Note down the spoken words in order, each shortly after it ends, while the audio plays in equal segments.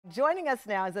Joining us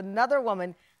now is another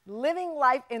woman living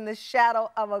life in the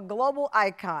shadow of a global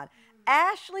icon.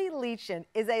 Ashley Leechin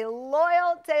is a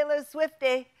loyal Taylor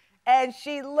Swiftie, and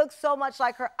she looks so much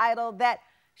like her idol that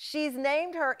she's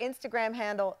named her Instagram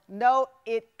handle, No,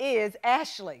 It Is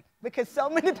Ashley, because so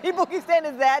many people keep saying,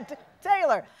 is that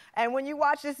Taylor? And when you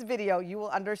watch this video, you will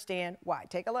understand why.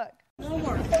 Take a look. No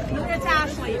more. No, it's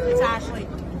Ashley. It's Ashley.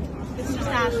 It's just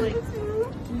Ashley.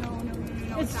 No.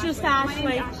 It's just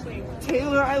Ashley. Ashley.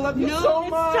 Taylor, I love you so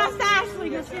much. No, it's just Ashley.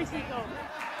 Just seriously go.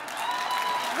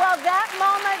 Well, that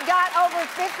moment got over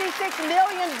 56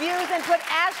 million views and put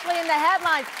Ashley in the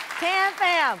headlines. Tam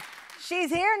fam, she's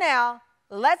here now.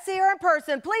 Let's see her in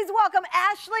person. Please welcome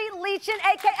Ashley Leechin,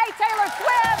 a.k.a. Taylor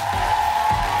Swift.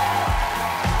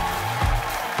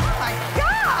 Oh, my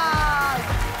God.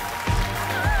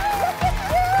 Look at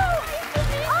you.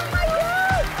 Oh, my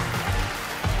God.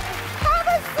 Have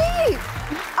a seat.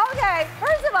 Okay,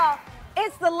 first of all,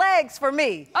 it's the legs for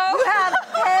me. Oh. You have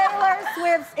Taylor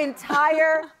Swift's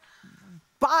entire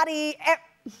body.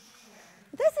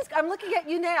 I'm looking at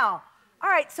you now. All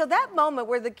right, so that moment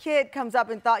where the kid comes up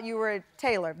and thought you were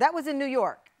Taylor, that was in New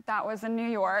York. That was in New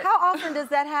York. How often does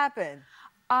that happen?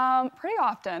 Pretty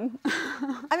often.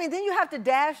 I mean, then you have to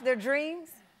dash their dreams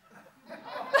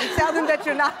and tell them that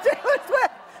you're not Taylor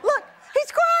Swift. Look,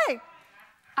 he's crying.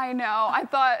 I know. I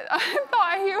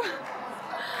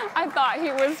thought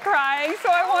he was crying, so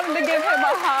I wanted to give him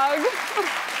a hug.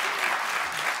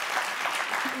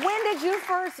 When did you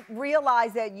first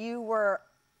realize that you were,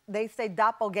 they say,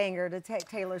 doppelganger to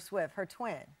Taylor Swift, her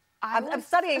twin? I'm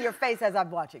studying your face as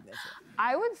I'm watching this.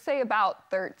 I would say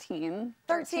about 13.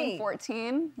 13?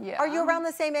 14, yeah. Are you around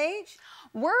the same age?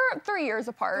 We're 3 years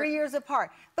apart. 3 years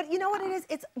apart. But you know what it is?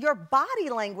 It's your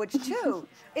body language, too.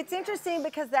 It's interesting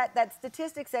because that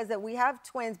statistic says that we have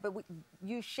twins, but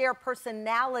you share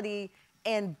personality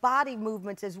and body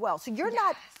movements as well. So you're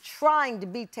not trying to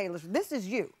be Taylor Swift. This is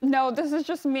you. No, this is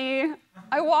just me.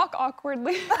 I walk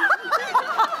awkwardly.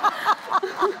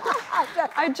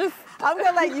 I'm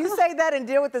gonna let you say that and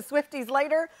deal with the Swifties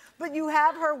later, but you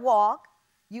have her walk,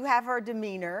 you have her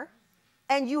demeanor,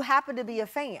 and you happen to be a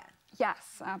fan.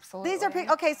 Yes, absolutely. These are,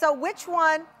 okay, so which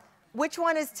one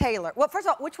is Taylor? Well, first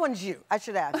of all, which one's you? I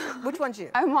should ask. Which one's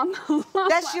you? I'm on the left.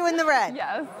 That's you in the red?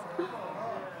 Yes.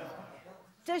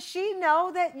 Does she know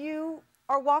that you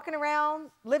are walking around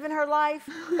living her life?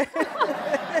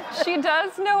 She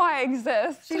does know I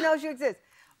exist. She knows you exist.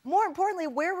 More importantly,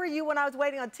 where were you when I was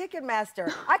waiting on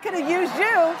Ticketmaster? I could have used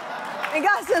you and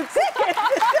got some tickets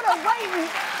instead of waiting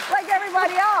like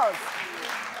everybody else.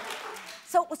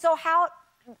 So how,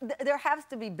 there has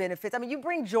to be benefits. I mean, you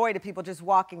bring joy to people just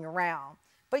walking around,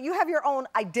 but you have your own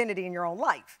identity in your own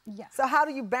life. Yes. So how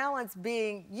do you balance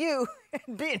being you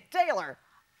and being Taylor?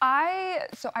 I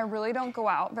really don't go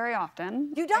out very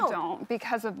often. You don't? I don't,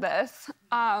 because of this.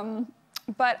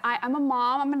 But I'm a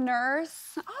mom, I'm a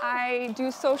nurse. Oh. I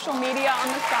do social media on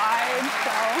the side,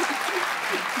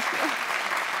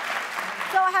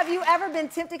 So have you ever been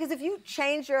tempted? Because if you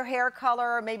changed your hair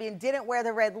color or maybe didn't wear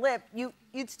the red lip,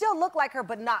 you'd still look like her,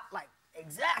 but not like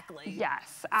exactly.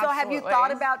 Yes, absolutely. So have you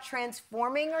thought about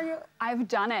transforming? I've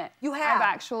done it. You have? I've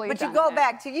actually done it. But you go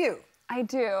back to you. I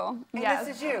do. And yes.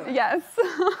 this is you. Yes.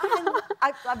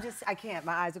 I can't.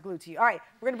 My eyes are glued to you. All right,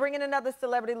 we're gonna bring in another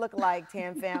celebrity lookalike,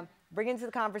 Tam fam. Bring into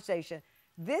the conversation.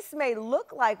 This may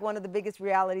look like one of the biggest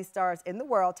reality stars in the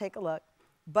world. Take a look,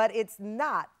 but it's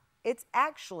not. It's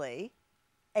actually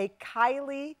a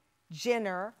Kylie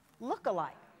Jenner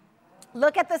lookalike.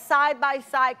 Look at the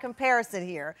side-by-side comparison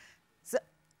here. So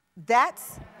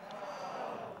that's.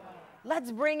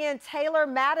 Let's bring in Taylor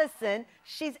Madison.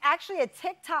 She's actually a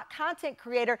TikTok content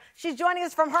creator. She's joining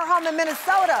us from her home in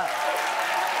Minnesota.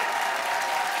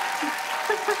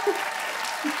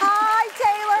 Hi,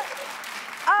 Taylor.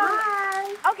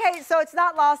 Hi. Okay, so it's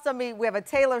not lost on me. We have a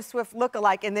Taylor Swift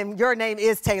lookalike, and then your name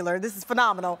is Taylor. This is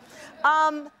phenomenal.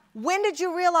 When did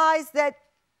you realize that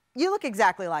you look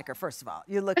exactly like her, first of all?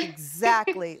 You look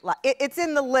exactly like, it's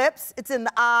in the lips, it's in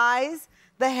the eyes,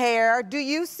 the hair. Do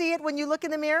you see it when you look in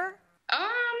the mirror?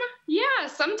 Yeah,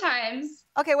 sometimes.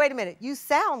 Okay, wait a minute. You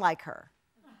sound like her.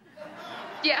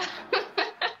 Yeah.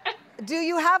 Do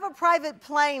you have a private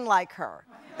plane like her?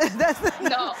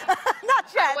 No.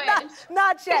 Not yet.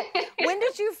 Not yet. When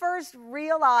did you first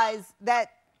realize that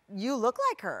you look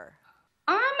like her?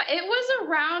 It was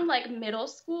around like middle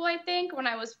school, I think, when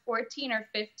I was 14 or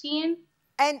 15.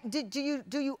 And do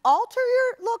you alter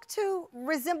your look to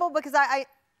resemble? Because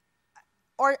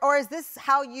or is this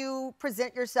how you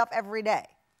present yourself every day?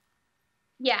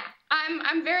 Yeah,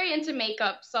 I'm very into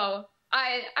makeup, so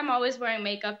I'm always wearing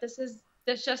makeup. This is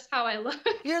That's just how I look.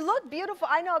 You look beautiful.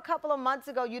 I know a couple of months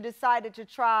ago you decided to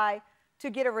try to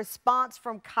get a response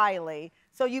from Kylie.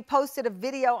 So you posted a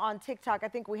video on TikTok. I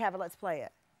think we have it. Let's play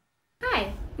it.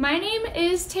 Hi, my name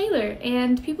is Taylor,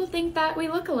 and people think that we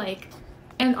look alike.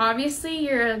 And obviously,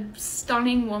 you're a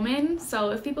stunning woman, so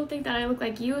if people think that I look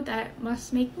like you, that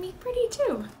must make me pretty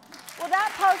too. Well,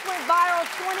 that post went viral.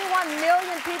 21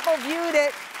 million people viewed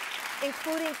it,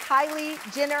 including Kylie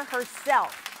Jenner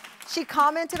herself. She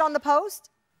commented on the post?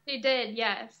 She did,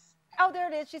 yes. Oh,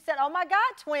 there it is. She said, oh my God,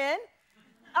 twin.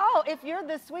 Oh, if you're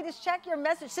the sweetest, check your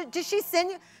message. Did she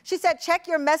send you? She said, check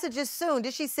your messages soon.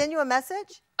 Did she send you a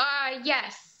message?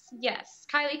 Yes.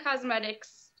 Kylie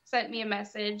Cosmetics sent me a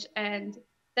message, and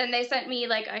then they sent me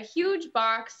like a huge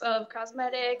box of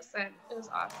cosmetics, and it was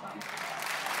awesome.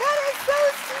 That is so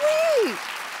sweet.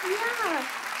 Yeah.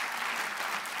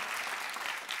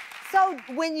 So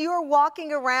when you're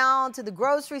walking around to the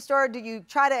grocery store, do you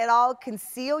try to at all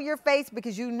conceal your face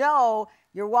because you know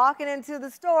you're walking into the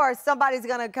store, somebody's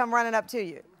gonna come running up to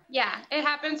you? Yeah, it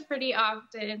happens pretty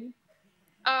often.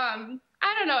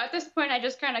 I don't know, at this point I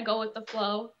just kind of go with the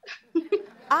flow.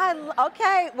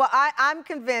 Okay, well, I'm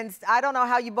convinced. I don't know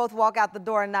how you both walk out the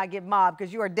door and not get mobbed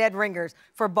because you are dead ringers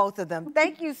for both of them.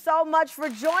 Thank you so much for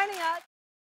joining us.